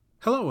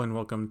Hello and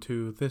welcome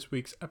to this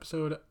week's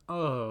episode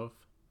of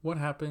What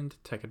Happened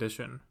Tech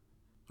Edition.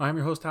 I'm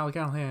your host Alec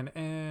Callahan,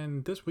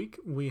 and this week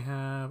we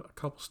have a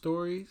couple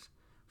stories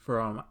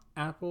from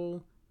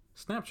Apple,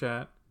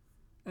 Snapchat,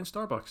 and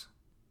Starbucks.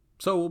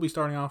 So we'll be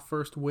starting off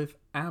first with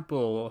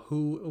Apple,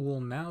 who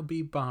will now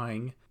be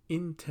buying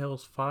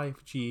Intel's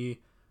 5G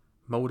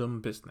modem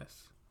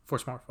business for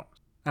smartphones.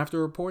 After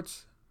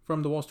reports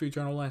from the Wall Street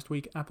Journal last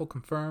week, Apple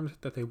confirmed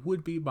that they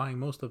would be buying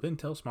most of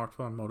Intel's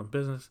smartphone modem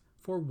business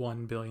for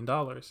 $1 billion.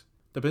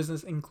 The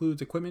business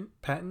includes equipment,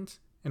 patents,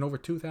 and over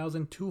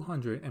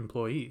 2,200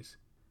 employees.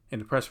 In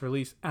a press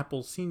release,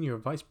 Apple's Senior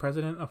Vice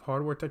President of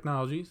Hardware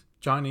Technologies,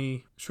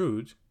 Johnny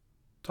Schrooge,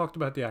 talked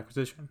about the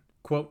acquisition.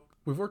 Quote,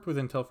 "We've worked with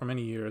Intel for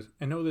many years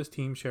and know this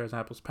team shares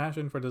Apple's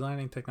passion for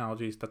designing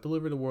technologies that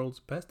deliver the world's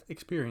best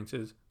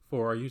experiences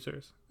for our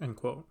users." End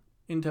quote.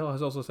 Intel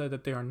has also said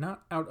that they are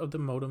not out of the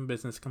modem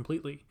business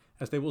completely,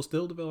 as they will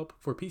still develop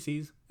for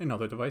PCs and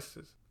other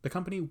devices. The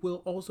company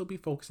will also be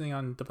focusing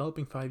on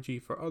developing 5G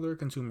for other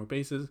consumer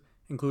bases,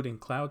 including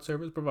cloud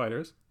service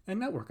providers and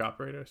network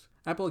operators.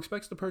 Apple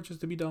expects the purchase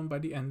to be done by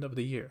the end of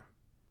the year.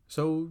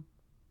 So,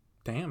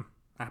 damn,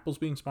 Apple's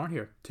being smart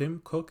here.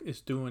 Tim Cook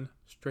is doing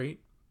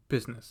straight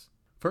business.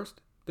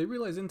 First, they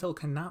realize Intel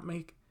cannot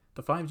make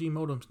the 5G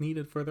modems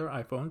needed for their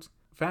iPhones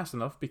fast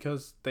enough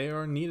because they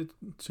are needed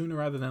sooner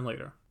rather than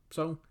later.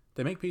 So,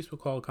 they make peace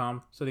with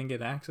Qualcomm so they can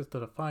get access to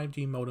the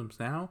 5G modems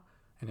now,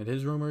 and it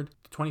is rumored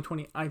the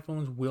 2020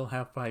 iPhones will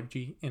have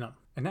 5G in them.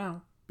 And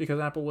now, because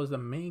Apple was the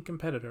main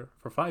competitor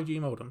for 5G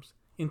modems,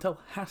 Intel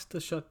has to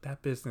shut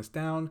that business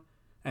down,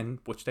 and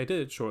which they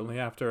did shortly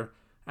after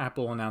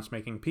Apple announced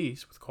making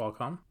peace with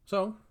Qualcomm.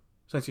 So,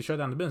 since you shut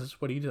down the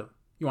business, what do?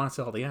 You want to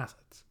sell the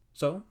assets.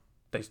 So,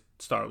 they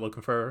start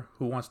looking for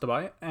who wants to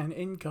buy it, and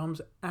in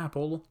comes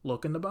Apple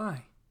looking to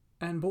buy.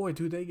 And boy,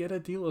 do they get a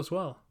deal as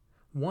well.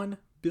 $1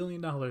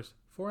 billion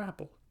for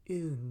Apple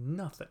is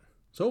nothing.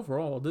 So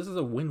overall, this is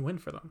a win-win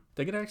for them.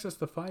 They get access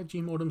to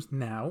 5G modems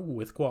now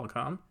with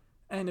Qualcomm,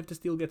 and if this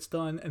deal gets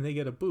done and they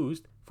get a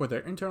boost for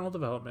their internal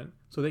development,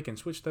 so they can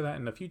switch to that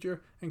in the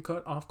future and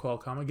cut off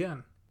Qualcomm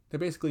again. They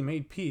basically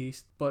made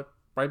peace, but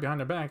right behind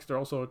their backs, they're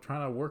also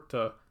trying to work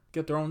to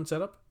get their own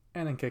setup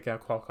and then kick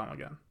out Qualcomm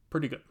again.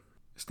 Pretty good.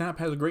 Snap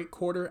has a great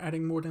quarter,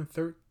 adding more than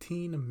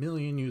 13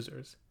 million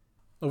users.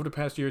 Over the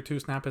past year or two,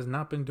 Snap has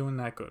not been doing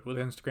that good, with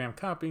Instagram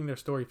copying their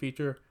story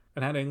feature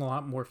and adding a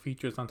lot more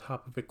features on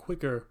top of it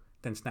quicker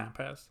than Snap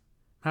has.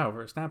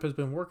 However, Snap has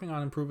been working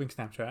on improving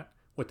Snapchat,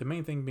 with the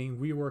main thing being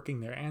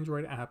reworking their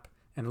Android app,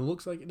 and it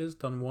looks like it has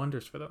done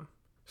wonders for them.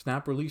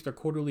 Snap released their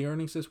quarterly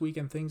earnings this week,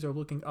 and things are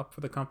looking up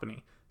for the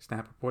company.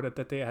 Snap reported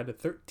that they added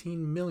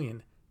 13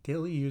 million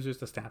daily users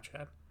to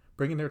Snapchat,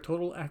 bringing their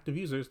total active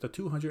users to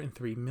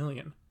 203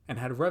 million, and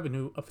had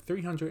revenue of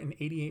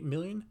 388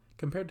 million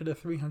compared to the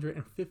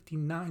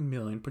 359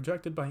 million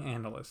projected by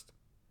analysts.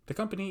 The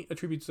company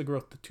attributes the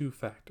growth to two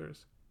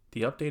factors: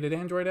 the updated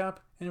Android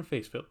app and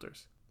face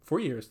filters. For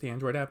years, the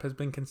Android app has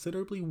been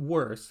considerably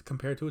worse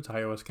compared to its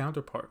iOS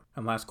counterpart,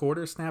 and last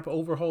quarter, Snap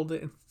overhauled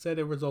it and said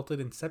it resulted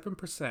in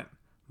 7%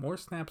 more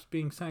snaps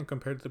being sent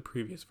compared to the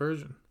previous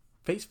version.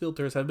 Face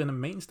filters have been a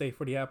mainstay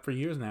for the app for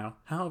years now.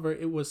 However,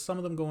 it was some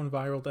of them going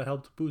viral that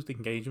helped boost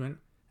engagement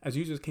as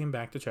users came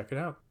back to check it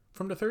out.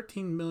 From the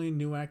 13 million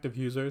new active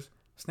users,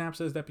 Snap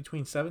says that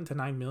between 7 to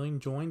 9 million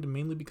joined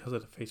mainly because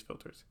of the face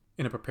filters.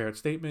 In a prepared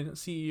statement,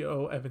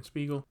 CEO Evan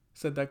Spiegel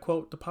said that,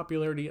 quote, "The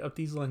popularity of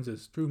these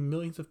lenses drew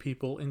millions of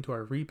people into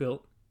our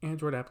rebuilt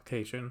Android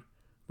application,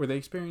 where they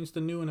experienced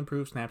the new and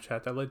improved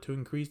Snapchat that led to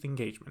increased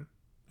engagement,"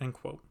 end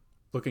quote.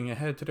 Looking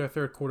ahead to their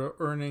third quarter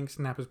earnings,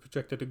 Snap is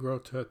projected to grow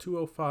to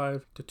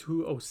 205 to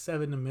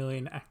 207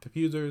 million active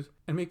users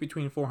and make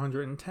between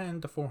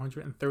 410 to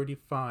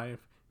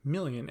 435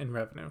 million in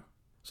revenue.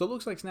 So it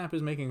looks like Snap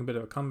is making a bit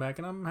of a comeback,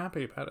 and I'm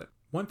happy about it.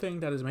 One thing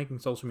that is making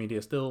social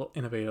media still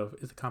innovative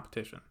is the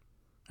competition.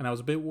 And I was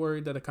a bit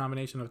worried that a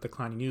combination of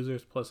declining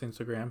users plus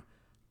Instagram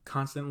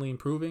constantly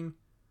improving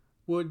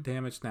would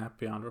damage Snap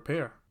beyond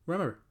repair.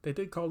 Remember, they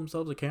did call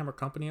themselves a camera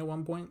company at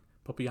one point,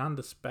 but beyond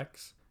the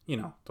specs,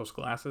 those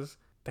glasses,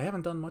 they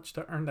haven't done much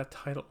to earn that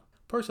title.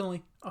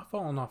 Personally, I've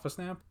fallen off of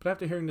Snap, but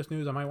after hearing this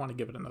news, I might want to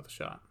give it another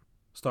shot.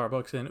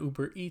 Starbucks and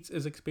Uber Eats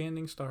is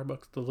expanding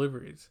Starbucks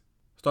deliveries.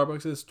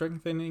 Starbucks is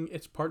strengthening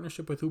its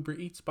partnership with Uber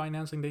Eats by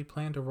announcing they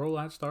plan to roll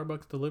out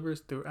Starbucks deliveries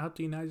throughout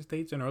the United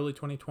States in early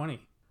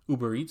 2020.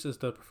 Uber Eats is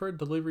the preferred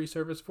delivery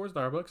service for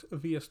Starbucks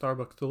via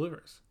Starbucks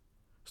Delivers.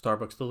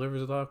 Starbucks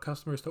Delivers allow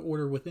customers to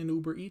order within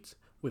Uber Eats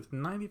with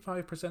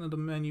 95% of the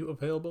menu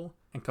available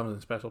and comes in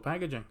special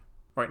packaging.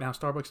 Right now,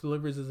 Starbucks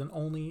Delivers is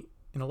only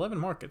in 11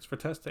 markets for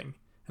testing,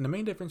 and the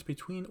main difference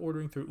between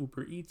ordering through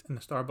Uber Eats and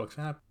the Starbucks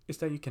app is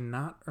that you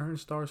cannot earn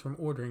stars from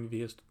ordering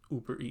via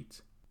Uber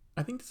Eats.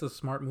 I think this is a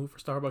smart move for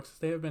Starbucks as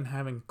they have been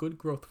having good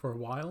growth for a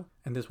while,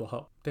 and this will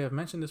help. They have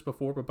mentioned this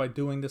before, but by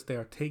doing this, they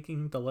are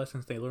taking the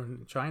lessons they learned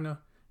in China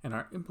and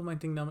are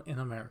implementing them in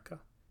America.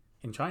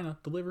 In China,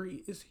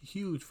 delivery is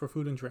huge for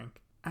food and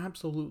drink,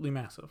 absolutely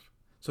massive.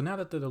 So now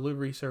that the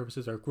delivery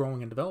services are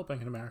growing and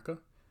developing in America,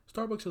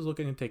 Starbucks is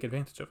looking to take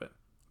advantage of it,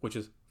 which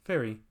is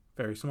very,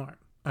 Very smart.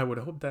 I would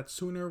hope that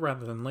sooner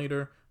rather than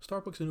later,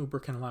 Starbucks and Uber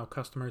can allow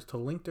customers to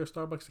link their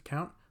Starbucks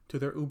account to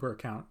their Uber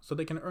account so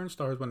they can earn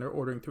stars when they're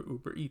ordering through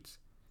Uber Eats.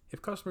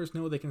 If customers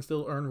know they can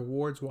still earn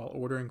rewards while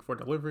ordering for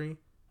delivery,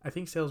 I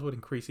think sales would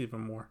increase even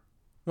more.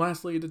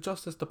 Lastly, the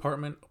Justice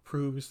Department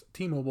approves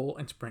T-Mobile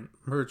and Sprint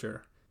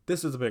merger.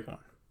 This is a big one.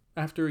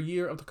 After a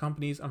year of the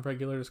companies and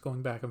regulators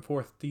going back and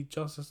forth, the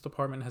Justice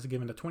Department has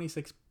given the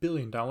 $26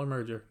 billion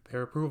merger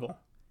their approval.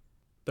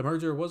 The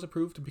merger was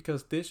approved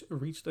because Dish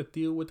reached a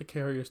deal with the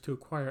carriers to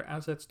acquire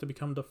assets to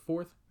become the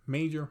fourth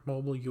major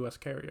mobile U.S.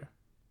 carrier.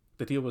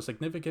 The deal was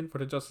significant for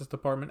the Justice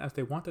Department as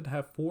they wanted to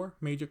have 4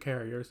 major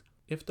carriers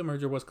if the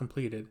merger was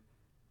completed,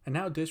 and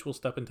now Dish will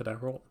step into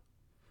that role.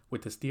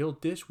 With this deal,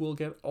 Dish will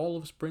get all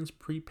of Sprint's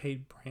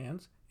prepaid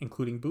brands,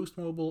 including Boost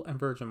Mobile and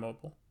Virgin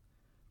Mobile.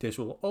 Dish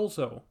will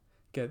also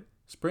get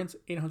Sprint's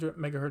 800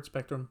 MHz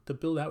spectrum to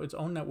build out its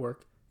own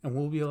network and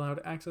will be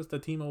allowed access to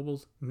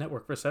T-Mobile's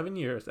network for 7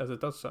 years as it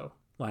does so.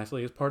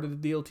 Lastly, as part of the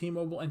deal,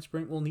 T-Mobile and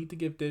Sprint will need to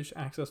give Dish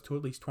access to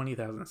at least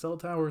 20,000 cell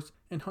towers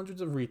and hundreds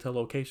of retail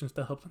locations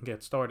to help them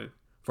get started.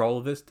 For all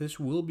of this, Dish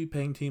will be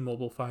paying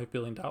T-Mobile $5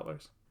 billion.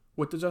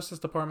 With the Justice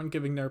Department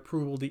giving their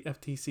approval, the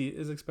FTC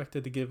is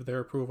expected to give their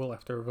approval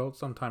after a vote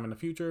sometime in the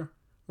future.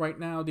 Right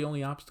now, the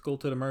only obstacle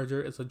to the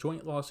merger is a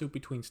joint lawsuit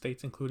between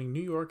states including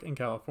New York and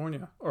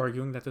California,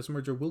 arguing that this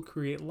merger will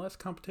create less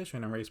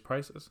competition and raise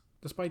prices.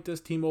 Despite this,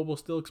 T-Mobile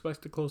still expects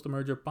to close the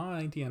merger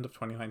by the end of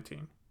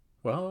 2019.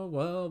 Well.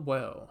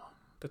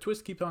 The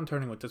twist keeps on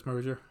turning with this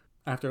merger.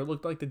 After it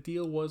looked like the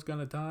deal was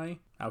gonna die,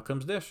 out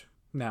comes Dish.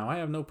 Now, I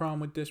have no problem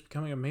with Dish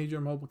becoming a major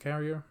mobile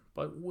carrier,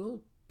 but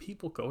will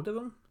people go to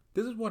them?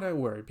 This is what I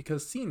worry,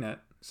 because CNET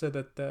said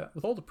that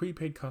with all the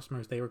prepaid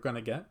customers they were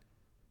gonna get,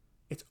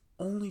 it's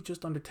only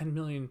just under 10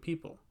 million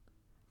people.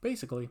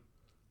 Basically,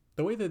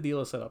 the way the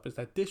deal is set up is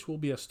that Dish will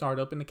be a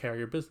startup in the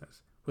carrier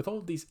business, with all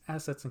of these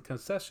assets and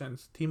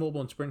concessions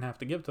T-Mobile and Sprint have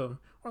to give to them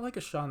are like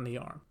a shot in the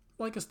arm,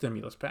 like a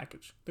stimulus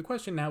package. The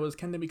question now is,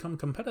 can they become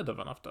competitive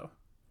enough though?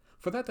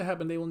 For that to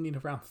happen, they will need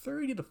around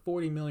 30 to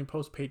 40 million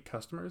postpaid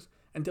customers,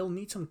 and they'll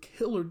need some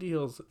killer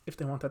deals if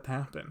they want that to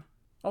happen.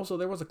 Also,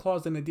 there was a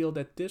clause in the deal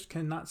that Dish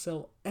cannot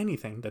sell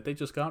anything that they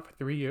just got for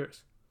 3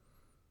 years.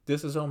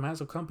 This is so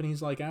massive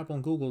companies like Apple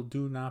and Google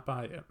do not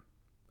buy it.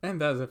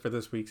 And that is it for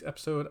this week's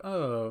episode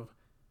of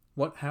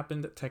What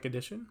Happened Tech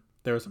Edition.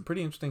 There were some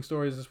pretty interesting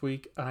stories this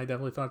week. I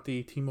definitely thought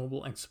the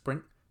T-Mobile and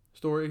Sprint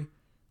story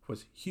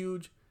was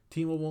huge.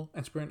 T-Mobile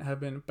and Sprint have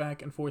been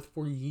back and forth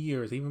for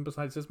years. Even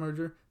besides this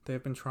merger, they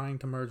have been trying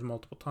to merge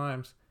multiple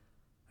times.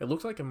 It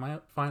looks like it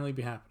might finally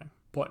be happening.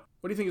 But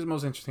what do you think is the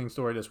most interesting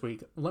story this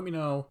week? Let me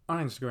know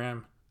on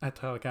Instagram at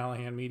Tyler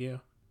Callahan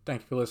Media.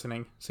 Thank you for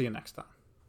listening. See you next time.